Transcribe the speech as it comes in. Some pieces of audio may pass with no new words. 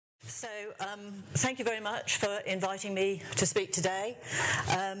So thank you very much for inviting me to speak today.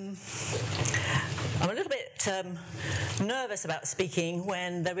 I'm a little bit nervous about speaking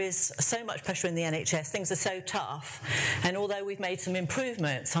when there is so much pressure in the NHS. Things are so tough, and although we've made some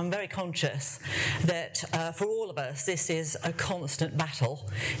improvements, I'm very conscious that for all of us this is a constant battle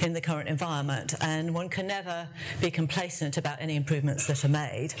in the current environment, and one can never be complacent about any improvements that are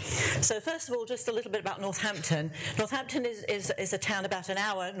made. So first of all, just a little bit about Northampton. Northampton is a town about an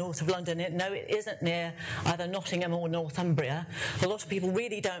hour north of London. No, it isn't near either Nottingham or Northumbria. A lot of people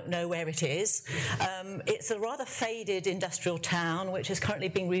really don't know where it is. It's a rather faded industrial town which is currently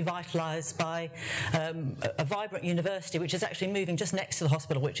being revitalised by a vibrant university which is actually moving just next to the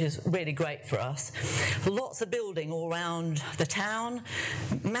hospital, which is really great for us. Lots of building all around the town,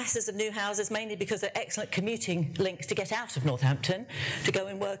 masses of new houses, mainly because they're excellent commuting links to get out of Northampton, to go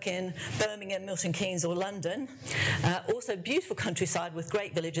and work in Birmingham, Milton Keynes or London. Also beautiful countryside with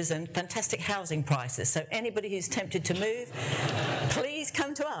great villages and fantastic housing prices. So anybody who's tempted to move, please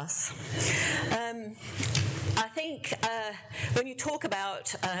come to us. I think when you talk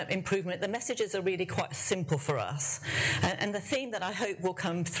about improvement, the messages are really quite simple for us. And the theme that I hope will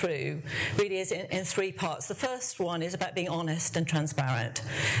come through really is in three parts. The first one is about being honest and transparent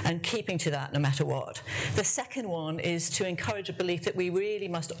and keeping to that no matter what. The second one is to encourage a belief that we really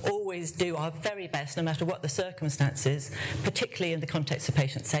must always do our very best no matter what the circumstances, particularly in the context of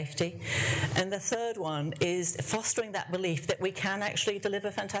patient safety. And the third one is fostering that belief that we can actually deliver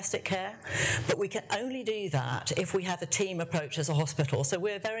fantastic care, but we can only do that if we have a team approach as a hospital. So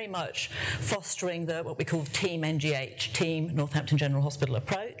we're very much fostering what we call Team NGH, Team Northampton General Hospital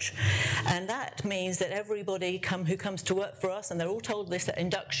approach. And that means that everybody who comes to work for us, and they're all told this at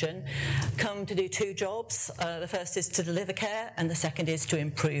induction, come to do two jobs. The first is to deliver care, and the second is to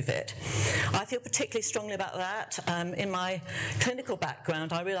improve it. I feel particularly strongly about that. In my clinical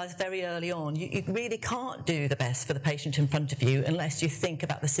background, I realised very early on, you really can't do the best for the patient in front of you unless you think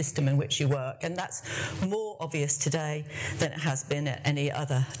about the system in which you work. And that's more obvious today than it has been at any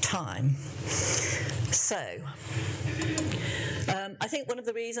other time. So, I think one of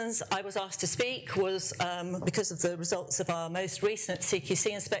the reasons I was asked to speak was because of the results of our most recent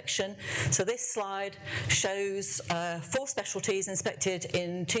CQC inspection. So this slide shows 4 specialties inspected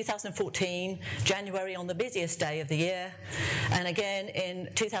in 2014, January, on the busiest day of the year. And again in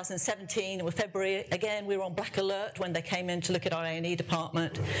 2017, or February, again we were on black alert when they came in to look at our A&E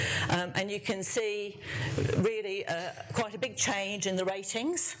department. And you can see really quite a big change in the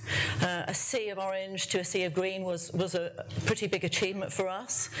ratings. A sea of orange to a sea of green was a pretty big achievement for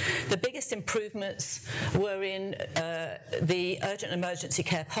us. The biggest improvements were in the urgent and emergency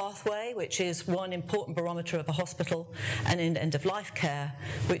care pathway, which is one important barometer of a hospital, and in end-of-life care,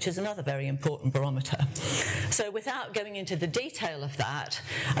 which is another very important barometer. So without going into the detail of that,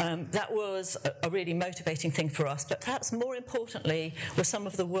 that was a really motivating thing for us, but perhaps more importantly were some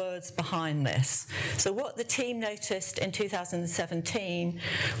of the words behind this. So what the team noticed in 2017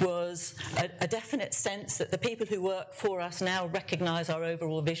 was a definite sense that the people who work for us now recognise our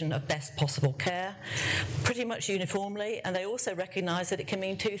overall vision of best possible care pretty much uniformly, and they also recognise that it can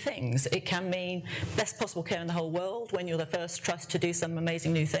mean two things. It can mean best possible care in the whole world when you're the first trust to do some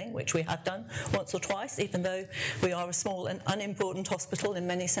amazing new thing, which we have done once or twice, even though we are a small and unimportant hospital in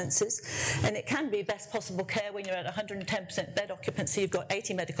many senses. And it can be best possible care when you're at 110% bed occupancy, you've got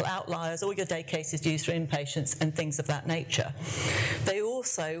 80 medical outliers, all your day cases used for inpatients and things of that nature. They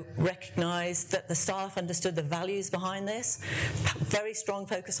also recognised that the staff understood the values behind this. Very strong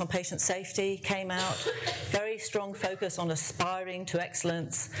focus on patient safety came out, very strong focus on aspiring to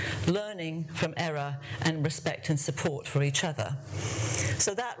excellence, learning from error, and respect and support for each other.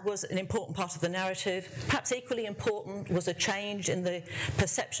 So that was an important part of the narrative. Perhaps equally important was a change in the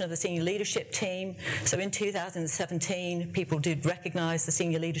perception of the senior leadership team. So in 2017, people did recognise the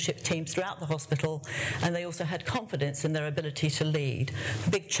senior leadership teams throughout the hospital, and they also had confidence in their ability to lead.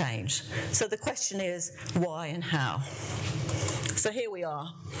 Big change. So the question is, why and how? So here we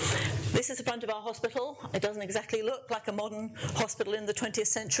are. This is the front of our hospital. It doesn't exactly look like a modern hospital in the 20th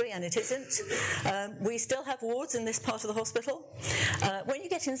century, and it isn't. We still have wards in this part of the hospital. When you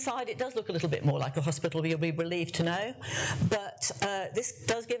get inside, it does look a little bit more like a hospital, you'll be relieved to know. But this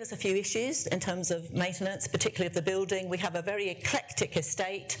does give us a few issues in terms of maintenance, particularly of the building. We have a very eclectic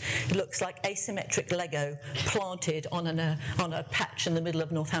estate. It looks like asymmetric Lego planted on a patch in the middle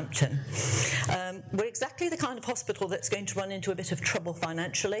of Northampton. We're exactly the kind of hospital that's going to run into a bit of trouble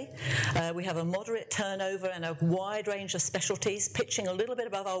financially. We have a moderate turnover and a wide range of specialties, pitching a little bit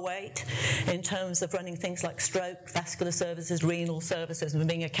above our weight in terms of running things like stroke, vascular services, renal services, and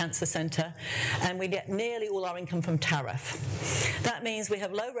being a cancer centre. And we get nearly all our income from tariff. That means we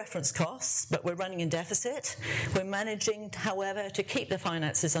have low reference costs, but we're running in deficit. We're managing, however, to keep the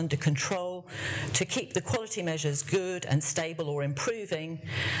finances under control, to keep the quality measures good and stable or improving,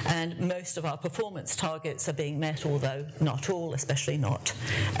 and most of our performance targets are being met, although not all, especially not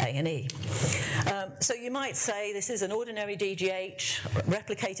A&E. So you might say this is an ordinary DGH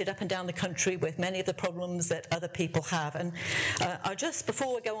replicated up and down the country with many of the problems that other people have. And I just,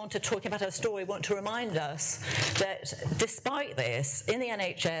 before we go on to talking about our story, want to remind us that despite this, in the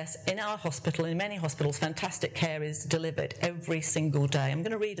NHS, in our hospital, in many hospitals, fantastic care is delivered every single day. I'm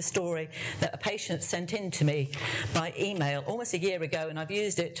going to read a story that a patient sent in to me by email almost a year ago, and I've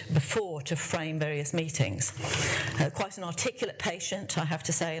used it before to frame various meetings. Quite an articulate patient, I have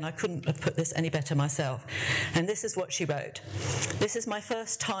to say, and I couldn't have put this any better myself. And this is what she wrote. "This is my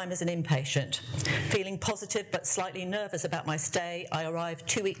first time as an inpatient. Feeling positive but slightly nervous about my stay, I arrived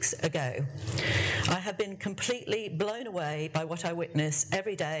 2 weeks ago. I have been completely blown away by what I witness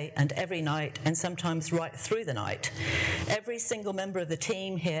every day and every night, and sometimes right through the night. Every single member of the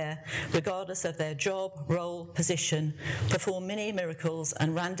team here, regardless of their job, role, position, perform mini miracles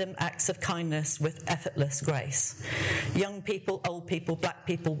and random acts of kindness with effortless grace. Young people, old people, black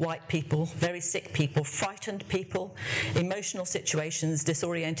people, white people, very sick people, frightened people, emotional situations,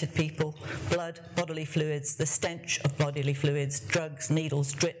 disoriented people, blood, bodily fluids, the stench of bodily fluids, drugs,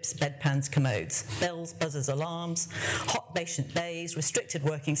 needles, drips, bedpans, commodes, bells, buzzers, alarms, hot patient days, restricted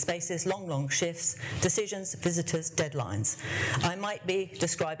working spaces, long shifts, decisions, visitors, deadlines. I might be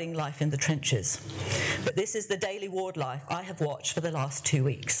describing life in the trenches, but this is the daily ward life I have watched for the last 2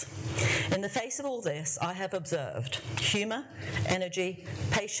 weeks. In the face of all this, I have observed humour, energy,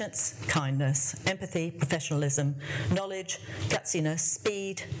 patience, kindness, empathy, professionalism, knowledge, gutsiness,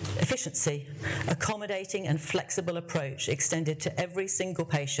 speed, efficiency, accommodating and flexible approach extended to every single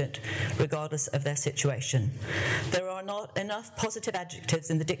patient, regardless of their situation. There are not enough positive adjectives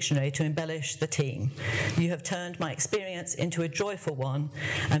in the dictionary to embellish the team. You have turned my experience into a joyful one,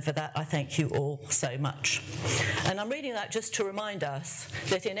 and for that I thank you all so much." And I'm reading that just to remind us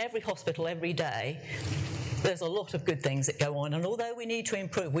that in every hospital every day there's a lot of good things that go on, and although we need to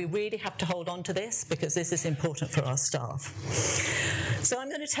improve, we really have to hold on to this because this is important for our staff. So I'm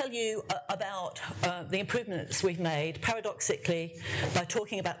going to tell you about the improvements we've made, paradoxically, by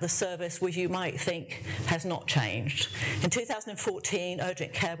talking about the service which you might think has not changed. In 2014,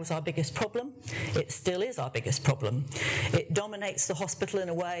 urgent care was our biggest problem. It still is our biggest problem. It dominates the hospital in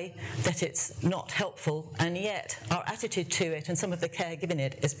a way that it's not helpful, and yet our attitude to it and some of the care given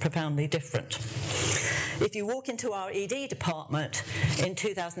it is profoundly different. If you walk into our ED department in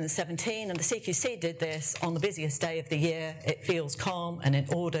 2017, and the CQC did this on the busiest day of the year, it feels calm and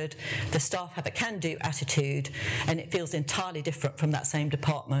ordered. The staff have a can-do attitude, and it feels entirely different from that same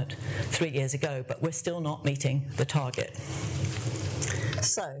department 3 years ago, but we're still not meeting the target.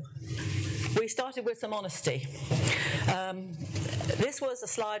 So, we started with some honesty. This was a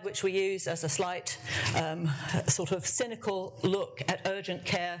slide which we used as a slight sort of cynical look at urgent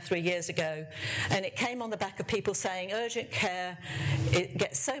care 3 years ago, and it came on the back of people saying urgent care, it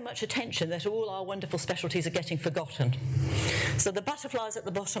gets so much attention that all our wonderful specialties are getting forgotten. So the butterflies at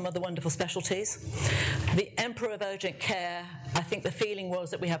the bottom are the wonderful specialties. The emperor of urgent care, I think the feeling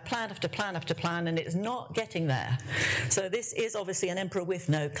was that we have plan after plan after plan, and it's not getting there. So this is obviously an emperor with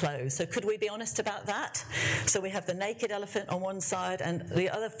no clothes. So could we be honest about that? So we have the naked elephant on one side, and the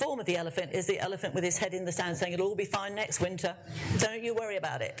other form of the elephant is the elephant with his head in the sand saying it'll all be fine next winter. Don't you worry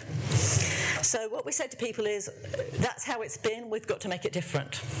about it. So what we said to people is, that's how it's been, we've got to make it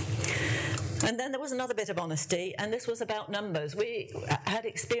different. And then there was another bit of honesty, and this was about numbers. We had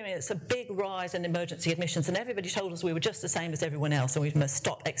experienced a big rise in emergency admissions, and everybody told us we were just the same as everyone else, and we must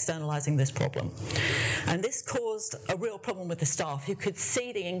stop externalising this problem. And this caused a real problem with the staff who could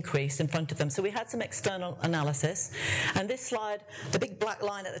see the increase in front of them. So we had some external analysis, and this slide, the big black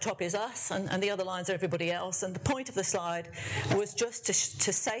line at the top is us, and the other lines are everybody else. And the point of the slide was just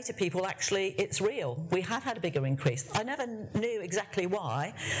to say to people, actually, it's real. We have had a bigger increase. I never knew exactly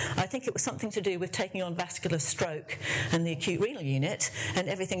why. I think it was something to do with taking on vascular stroke and the acute renal unit and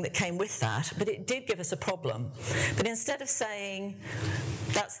everything that came with that, but it did give us a problem. But instead of saying,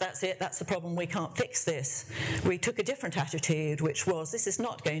 that's it, that's the problem, we can't fix this, we took a different attitude, which was, this is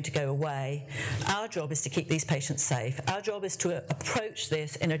not going to go away. Our job is to keep these patients safe. Our job is to approach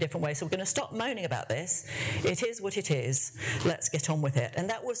this in a different way. So we're going to stop moaning about this. It is what it is. Let's get on with it. And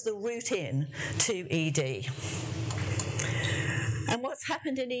that was the route in to ED. And what's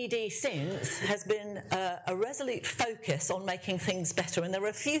happened in ED since has been a resolute focus on making things better, and there are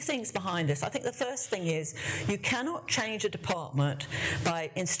a few things behind this. I think the first thing is you cannot change a department by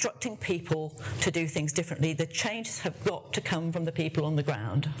instructing people to do things differently. The changes have got to come from the people on the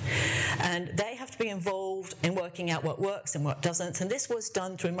ground, and they have to be involved in working out what works and what doesn't, and this was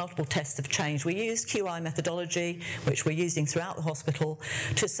done through multiple tests of change. We used QI methodology, which we're using throughout the hospital,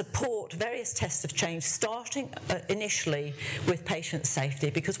 to support various tests of change, starting initially with patient safety,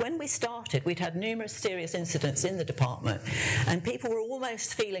 because when we started we'd had numerous serious incidents in the department and people were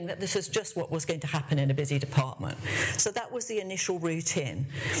almost feeling that this is just what was going to happen in a busy department. So that was the initial route in.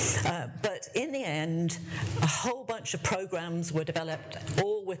 But in the end, a whole bunch of programs were developed,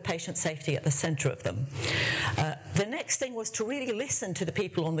 all with patient safety at the centre of them. The next thing was to really listen to the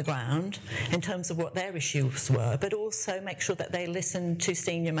people on the ground in terms of what their issues were, but also make sure that they listened to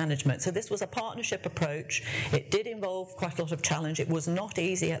senior management. So this was a partnership approach. It did involve quite a lot of challenge. It was not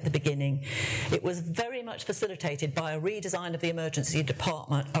easy at the beginning. It was very much facilitated by a redesign of the emergency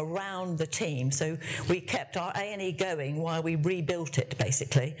department around the team. So we kept our A&E going while we rebuilt it,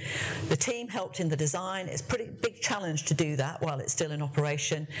 basically. The team helped in the design. It's a pretty big challenge to do that while it's still in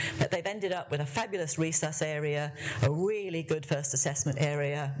operation, but they've ended up with a fabulous resus area, a really good first assessment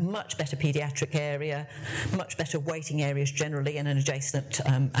area, much better paediatric area, much better waiting areas generally, and an adjacent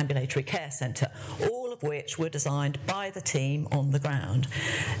ambulatory care centre, all of which were designed by the team on the ground.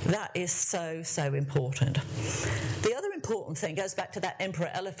 That is so, so important. The other important thing goes back to that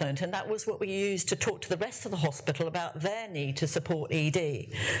emperor elephant, and that was what we used to talk to the rest of the hospital about their need to support ED.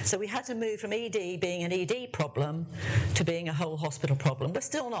 So we had to move from ED being an ED problem to being a whole hospital problem. We're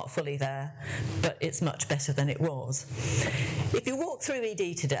still not fully there, but it's much better than it was. If you walk through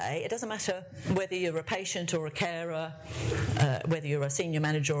ED today, it doesn't matter whether you're a patient or a carer, whether you're a senior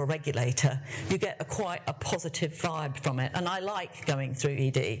manager or a regulator, you get quite a positive vibe from it, and I like going through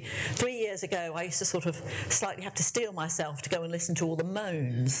ED. 3 years ago, I used to sort of slightly have to steel myself to go and listen to all the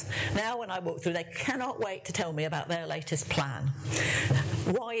moans. Now when I walk through, they cannot wait to tell me about their latest plan.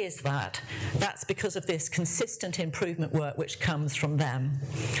 Why is that? That's because of this consistent improvement work which comes from them.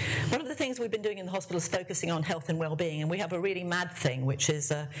 One of the things we've been doing in the hospital is focusing on health and well-being, and we have a really mad thing, which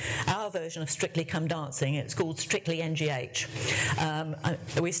is our version of Strictly Come Dancing. It's called Strictly NGH.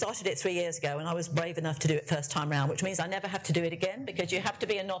 We started it 3 years ago, and I was brave enough to do it first time round, which means I never have to do it again, because you have to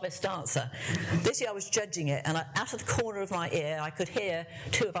be a novice dancer. This year I was judging it, and out of the corner of my ear I could hear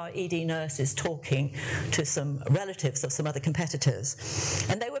two of our ED nurses talking to some relatives of some other competitors,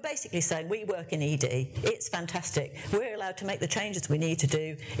 and they were basically saying, we work in ED, it's fantastic, we're allowed to make the changes we need to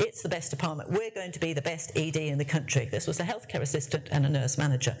do, it's the best department, we're going to be the best ED in the country. This was a healthcare assistant and a nurse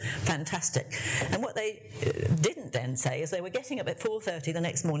manager. Fantastic. And what they didn't then say is they were getting up at 4:30 the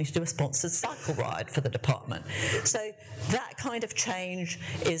next morning to do a sponsored cycle ride for the department. So that kind of change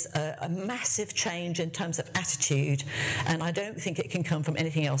is a massive change in terms of attitude, and I don't think it can come from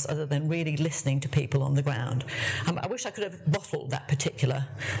anything else other than really listening to people on the ground. I wish I could have bottled that particular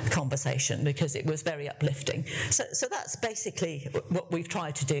conversation, because it was very uplifting. So that's basically what we've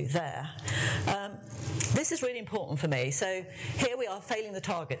tried to do there. This is really important for me. So here we are failing the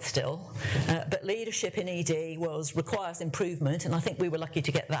target still, but leadership in ED requires improvement, and I think we were lucky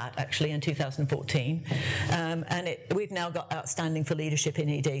to get that actually in 2014. And we've now got outstanding for leadership in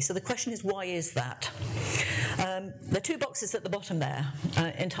ED. So the question is, why is that? There are two boxes at the bottom there.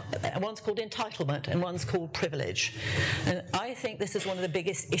 One's called entitlement and one's called privilege. And I think this is one of the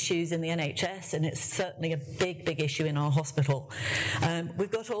biggest issues in the NHS, and it's certainly a big, big issue in our hospital.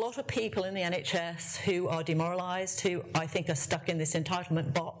 We've got a lot of people in the NHS who are demoralised, who I think are stuck in this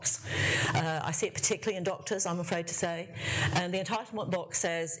entitlement box. I see it particularly in doctors, I'm afraid to say. And the entitlement box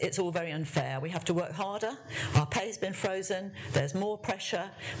says it's all very unfair. We have to work harder, our pay's been frozen, there's more pressure,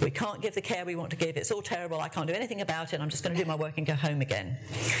 we can't give the care we want to give, it's all terrible, I can't do anything about it, I'm just going to do my work and go home again.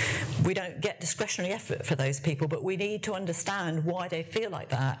 We don't get discretionary effort for those people, but we need to understand why they feel like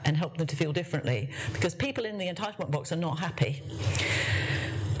that and help them to feel differently, because people in the entitlement box are not happy.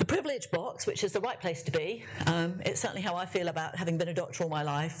 The privilege box, which is the right place to be, it's certainly how I feel about having been a doctor all my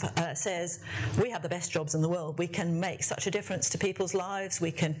life, says we have the best jobs in the world. We can make such a difference to people's lives,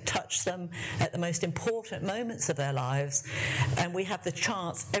 we can touch them at the most important moments of their lives, and we have the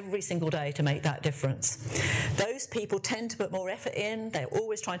chance every single day to make that difference. Those people tend to put more effort in, they're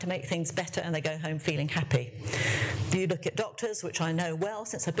always trying to make things better, and they go home feeling happy. If you look at doctors, which I know well,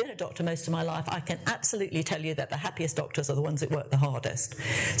 since I've been a doctor most of my life, I can absolutely tell you that the happiest doctors are the ones that work the hardest.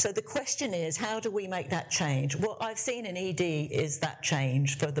 So the question is, how do we make that change? What I've seen in ED is that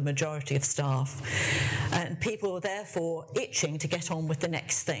change for the majority of staff, and people are therefore itching to get on with the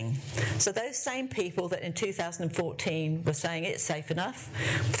next thing. So those same people that in 2014 were saying it's safe enough,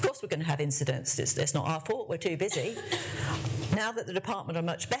 of course we're going to have incidents, it's not our fault, we're too busy. Now that the department are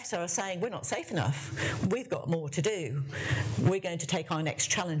much better, are saying we're not safe enough, we've got more to do, we're going to take our next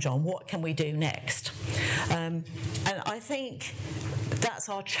challenge on, what can we do next? And I think that's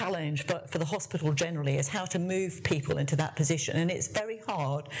our challenge for the hospital generally, is how to move people into that position. And it's very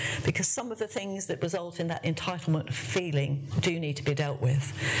hard because some of the things that result in that entitlement feeling do need to be dealt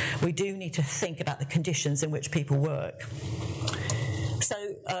with. We do need to think about the conditions in which people work. So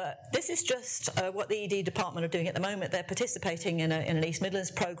this is just what the ED department are doing at the moment. They're participating in an East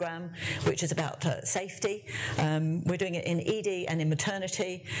Midlands programme which is about safety. We're doing it in ED and in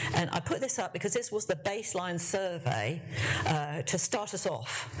maternity. And I put this up because this was the baseline survey to start us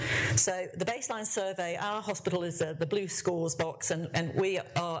off. So the baseline survey, our hospital is the blue scores box, and we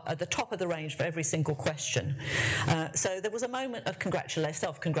are at the top of the range for every single question. So there was a moment of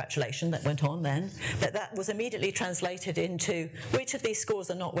self-congratulation that went on then, but that was immediately translated into which of these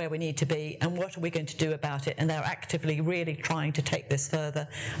scores are not where we need to be and what are we going to do about it, and they're actively really trying to take this further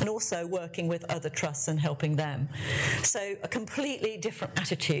and also working with other trusts and helping them. So a completely different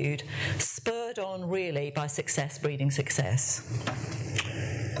attitude, spurred on really by success breeding success.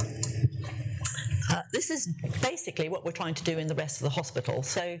 This is basically what we're trying to do in the rest of the hospital.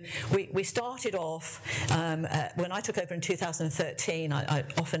 So we started off, when I took over in 2013, I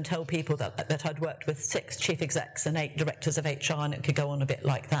often tell people that I'd worked with 6 chief execs and 8 directors of HR, and it could go on a bit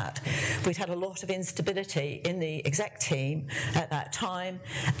like that. We'd had a lot of instability in the exec team at that time,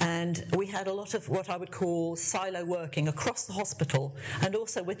 and we had a lot of what I would call silo working across the hospital and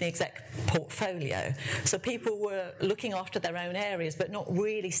also with the exec portfolio. So people were looking after their own areas but not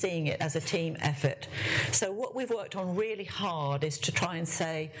really seeing it as a team effort. So what we've worked on really hard is to try and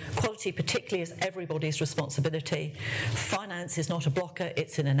say quality particularly is everybody's responsibility. Finance is not a blocker,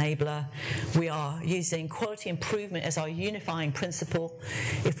 it's an enabler. We are using quality improvement as our unifying principle.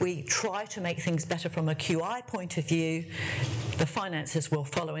 If we try to make things better from a QI point of view, the finances will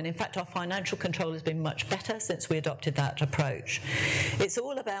follow. And in fact, our financial control has been much better since we adopted that approach. It's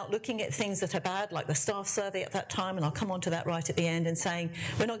all about looking at things that are bad, like the staff survey at that time, and I'll come on to that right at the end, and saying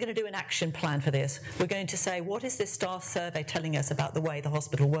we're not going to do an action plan for this. We're going to say, what is this staff survey telling us about the way the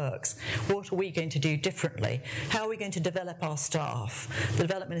hospital works? What are we going to do differently? How are we going to develop our staff? The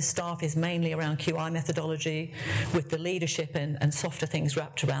development of staff is mainly around QI methodology, with the leadership and softer things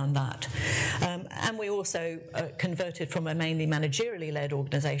wrapped around that. And we also converted from a mainly managerially led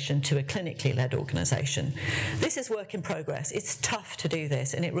organisation to a clinically led organisation. This is work in progress. It's tough to do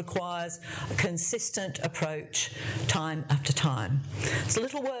this, and it requires a consistent approach time after time. There's a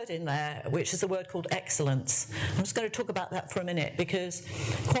little word in there, which is a word called excellence. I'm just going to talk about that for a minute, because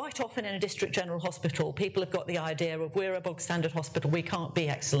quite often in a district general hospital, people have got the idea of we're a bog standard hospital, we can't be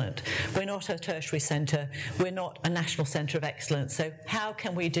excellent. We're not a tertiary centre, we're not a national centre of excellence, so how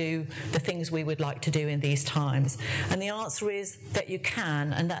can we do the things we would like to do in these times? And the answer is that you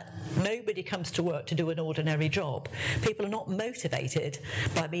can, and that nobody comes to work to do an ordinary job. People are not motivated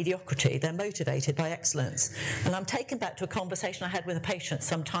by mediocrity, they're motivated by excellence. And I'm taken back to a conversation I had with a patient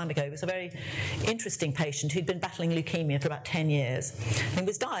some time ago. It was a very interesting patient who'd been battling leukemia for about 10 years. He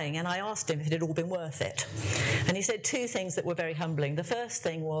was dying, and I asked him if it had all been worth it. And he said 2 things that were very humbling. The first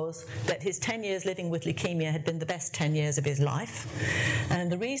thing was that his 10 years living with leukemia had been the best 10 years of his life.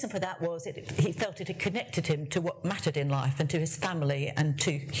 And the reason for that was he felt it had connected him to what mattered in life and to his family and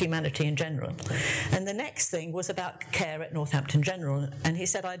to humanity in general. And the next thing was about care at Northampton General. And he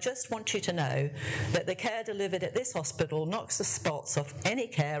said, I just want you to know that the care delivered at this hospital knocks the spots off any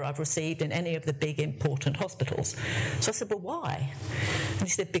care I've received in any of the big important hospitals. So I said, well, why? And he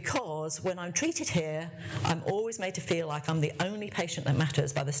said, because when I'm treated here, I'm always made to feel like I'm the only patient that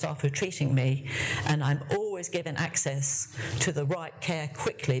matters by the staff who are treating me, and I'm always given access to the right care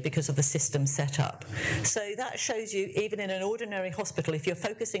quickly because of the system set up. So that shows you, even in an ordinary hospital, if you're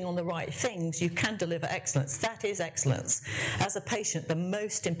focusing on the right things, you can deliver excellence. That is excellence. As a patient, the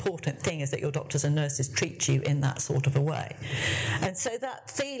most important thing is that your doctors and nurses treat you in that sort of a way. And so that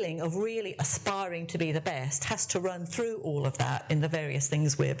feeling of really aspiring to be the best has to run through all of that in the various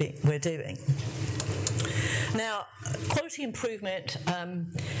things we're doing. Now, quality improvement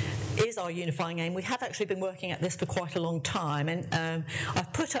is our unifying aim. We have actually been working at this for quite a long time, and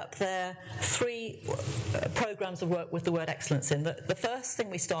I've put up there 3 programs of work with the word excellence in. The first thing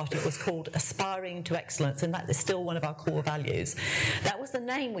we started was called Aspiring to Excellence, and that is still one of our core values. That was the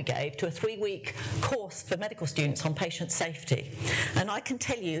name we gave to a 3-week course for medical students on patient safety. And I can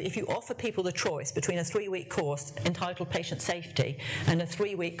tell you, if you offer people the choice between a 3-week course entitled Patient Safety and a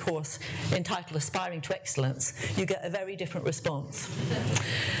 3-week course entitled Aspiring to Excellence, you get a very different response.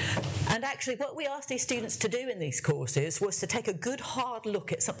 And actually what we asked these students to do in these courses was to take a good hard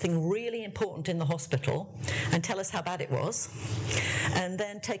look at something really important in the hospital and tell us how bad it was, and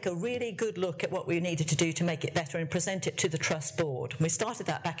then take a really good look at what we needed to do to make it better and present it to the Trust Board. We started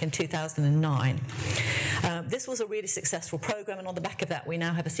that back in 2009. This was a really successful program, and on the back of that we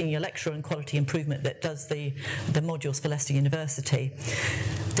now have a senior lecturer in quality improvement that does the modules for Leicester University.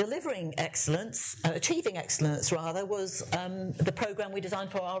 Delivering excellence, achieving excellence rather, was the program we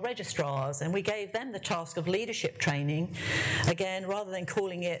designed for our registrars, and we gave them the task of leadership training. Again, rather than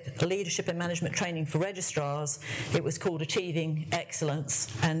calling it leadership and management training for registrars, it was called Achieving Excellence,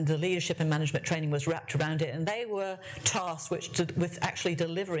 and the leadership and management training was wrapped around it, and they were tasked with actually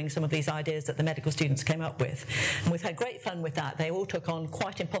delivering some of these ideas that the medical students came up with. And we've had great fun with that. They all took on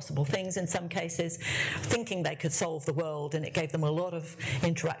quite impossible things in some cases, thinking they could solve the world, and it gave them a lot of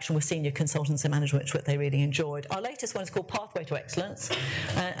interaction with senior consultants and management, which they really enjoyed. Our latest one is called Pathway to Excellence,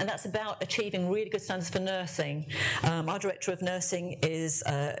 and that's about achieving really good standards for nursing. Our Director of Nursing is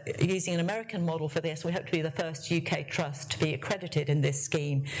using an American model for this. We hope to be the first UK trust to be accredited in this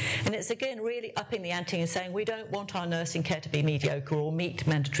scheme. And it's again really upping the ante and saying we don't want our nursing care to be mediocre or meet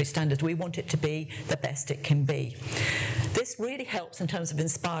mandatory standards. We want it to be the best it can be. This really helps in terms of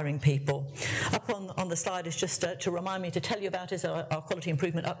inspiring people. Up on the slide is just to remind me to tell you about is our Quality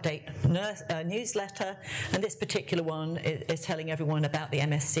Improvement Update newsletter, and this particular one is telling everyone about the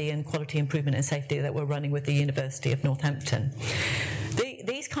MSc and Quality Improvement and Safety that we're running with the University of Northampton.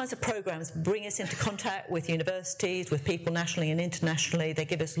 These kinds of programs bring us into contact with universities, with people nationally and internationally. They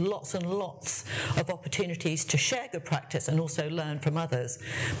give us lots and lots of opportunities to share good practice and also learn from others,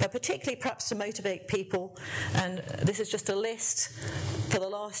 but particularly perhaps to motivate people. And this is just a list for the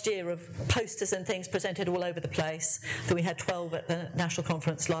last year of posters and things presented all over the place. So we had 12 at the National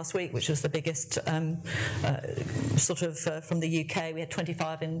Conference last week, which was the biggest from the UK. We had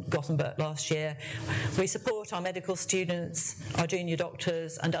 25 in Gothenburg last year. We support our medical students, our junior doctors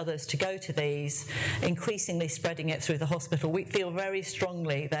and others to go to these, increasingly spreading it through the hospital. We feel very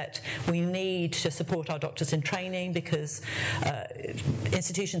strongly that we need to support our doctors in training, because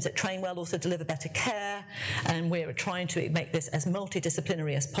institutions that train well also deliver better care, and we're trying to make this as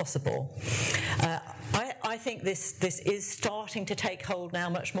multidisciplinary as possible. I think this is starting to take hold now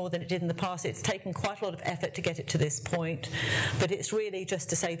much more than it did in the past. It's taken quite a lot of effort to get it to this point, but it's really just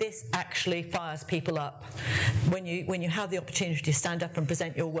to say this actually fires people up. When you have the opportunity to stand up and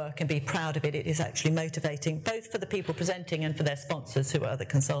present your work and be proud of it, it is actually motivating, both for the people presenting and for their sponsors, who are the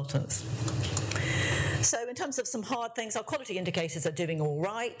consultants. So in terms of some hard things, our quality indicators are doing all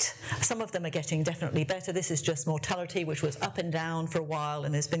right. Some of them are getting definitely better. This is just mortality, which was up and down for a while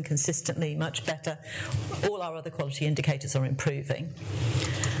and has been consistently much better. All our other quality indicators are improving.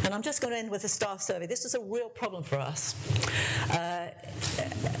 And I'm just going to end with a staff survey. This was a real problem for us.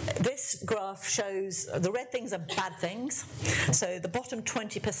 This graph shows the red things are bad things. So the bottom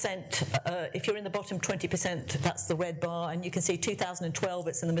 20%, if you're in the bottom 20%, that's the red bar. And you can see 2012,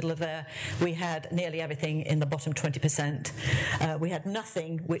 it's in the middle of there. We had nearly everything in the bottom 20%. We had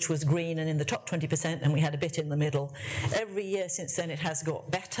nothing which was green and in the top 20%, and we had a bit in the middle. Every year since then it has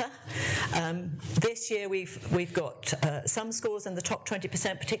got better. This year we've got some scores in the top 20%,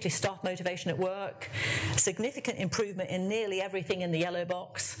 particularly staff motivation at work, significant improvement in nearly everything in the yellow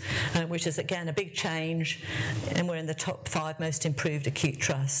box, which is again a big change, and we're in the top 5 most improved acute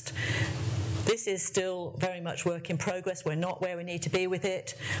trust. This is still very much work in progress. We're not where we need to be with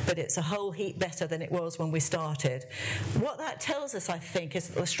it, but it's a whole heap better than it was when we started. What that tells us, I think, is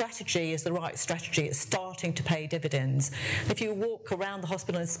that the strategy is the right strategy. It's starting to pay dividends. If you walk around the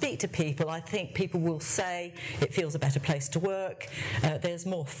hospital and speak to people, I think people will say it feels a better place to work. There's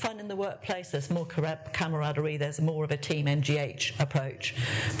more fun in the workplace. There's more camaraderie. There's more of a team NGH approach.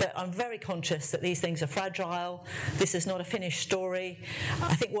 But I'm very conscious that these things are fragile. This is not a finished story.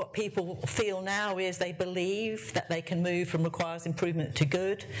 I think what people feel feel now is they believe that they can move from requires improvement to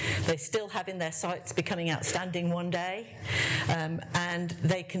good. They still have in their sights becoming outstanding one day, and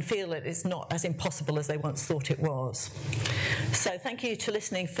they can feel that it's not as impossible as they once thought it was. So thank you to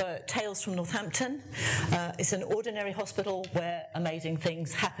listening for Tales from Northampton. It's an ordinary hospital where amazing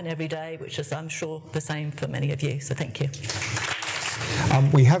things happen every day, which is, I'm sure, the same for many of you. So thank you.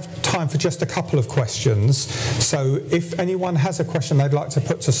 We have time for just a couple of questions. So if anyone has a question they'd like to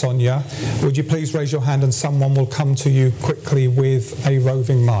put to Sonia, would you please raise your hand and someone will come to you quickly with a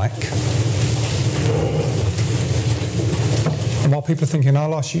roving mic. And while people are thinking,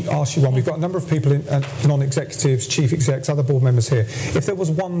 I'll ask you one. We've got a number of people, non-executives, chief execs, other board members here. If there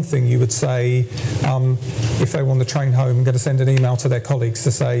was one thing you would say, if they were on the train home, going to send an email to their colleagues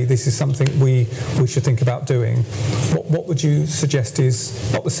to say, this is something we should think about doing, what would you suggest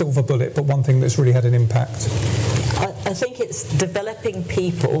is, not the silver bullet, but one thing that's really had an impact? I think it's developing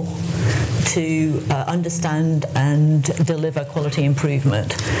people to understand and deliver quality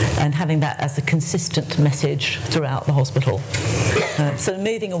improvement, and having that as a consistent message throughout the hospital. So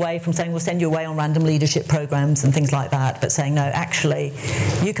moving away from saying we'll send you away on random leadership programs and things like that, but saying no, actually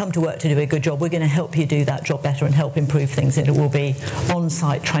you come to work to do a good job, we're going to help you do that job better and help improve things, and it will be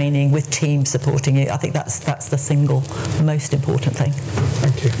on-site training with teams supporting you. I think that's the single most important thing.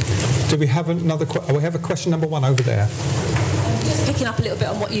 Thank you. Do we have another we have a question number one over there. Just picking up a little bit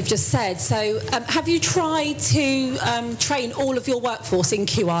on what you've just said. So have you tried to train all of your workforce in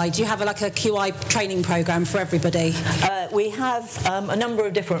QI? Do you have a QI training program for everybody? We have a number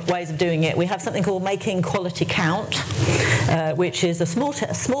of different ways of doing it. We have something called Making Quality Count, which is a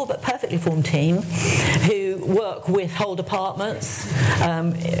small but perfectly formed team who work with whole departments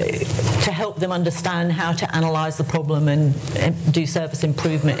to help them understand how to analyse the problem and do service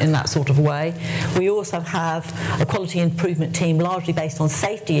improvement in that sort of way. We also have a quality improvement team largely based on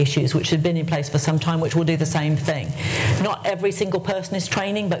safety issues, which have been in place for some time, which will do the same thing. Not every single person is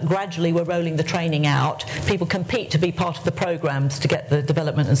training, but gradually we're rolling the training out. People compete to be part of the programs to get the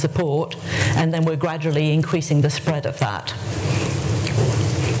development and support, and then we're gradually increasing the spread of that.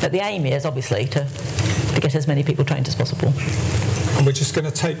 But the aim is obviously to get as many people trained as possible. And we're just going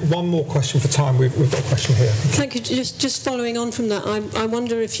to take one more question for time. We've got a question here. Thank you. Just following on from that, I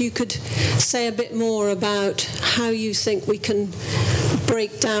wonder if you could say a bit more about how you think we can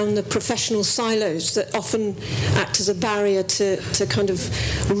break down the professional silos that often act as a barrier to kind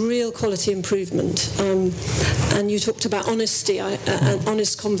of real quality improvement. And you talked about honesty and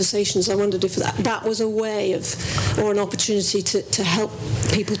honest conversations. I wondered if that was a way of, or an opportunity to help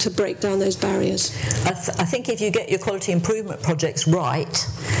people to break down those barriers. I think if you get your quality improvement projects right,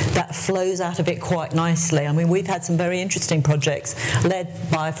 that flows out of it quite nicely. I mean, we've had some very interesting projects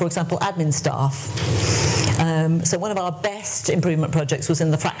led by, for example, admin staff. So one of our best improvement projects was in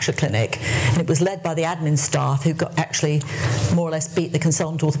the fracture clinic, and it was led by the admin staff who got actually more or less beat the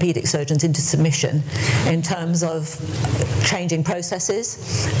consultant orthopaedic surgeons into submission in terms of changing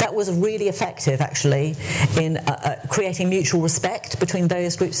processes. That was really effective, actually, in creating mutual respect between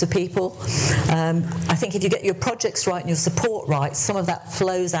various groups of people. I think if you get your projects right and your support right, some of that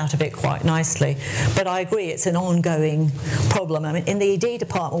flows out of it quite nicely. But I agree, it's an ongoing problem. I mean, in the ED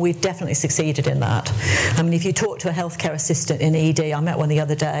department, we've definitely succeeded in that. I mean, if you talk to a healthcare assistant in ED, I met one the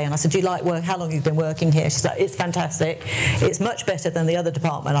other day, and I said, do you like work? How long have you been working here? She's like, it's fantastic. It's much better than the other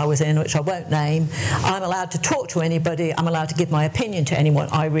department I was in, which I won't name. I'm allowed to talk to anybody. I'm allowed to give my opinion to anyone.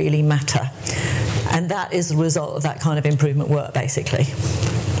 I really matter. And that is the result of that kind of improvement work, basically.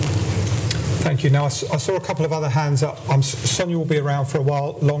 Thank you. Now, I saw a couple of other hands up. Sonia will be around for a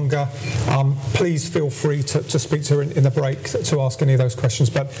while longer. Please feel free to speak to her in the break to ask any of those questions.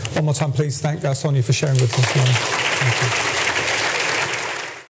 But one more time, please thank Sonia for sharing with us. Thank you.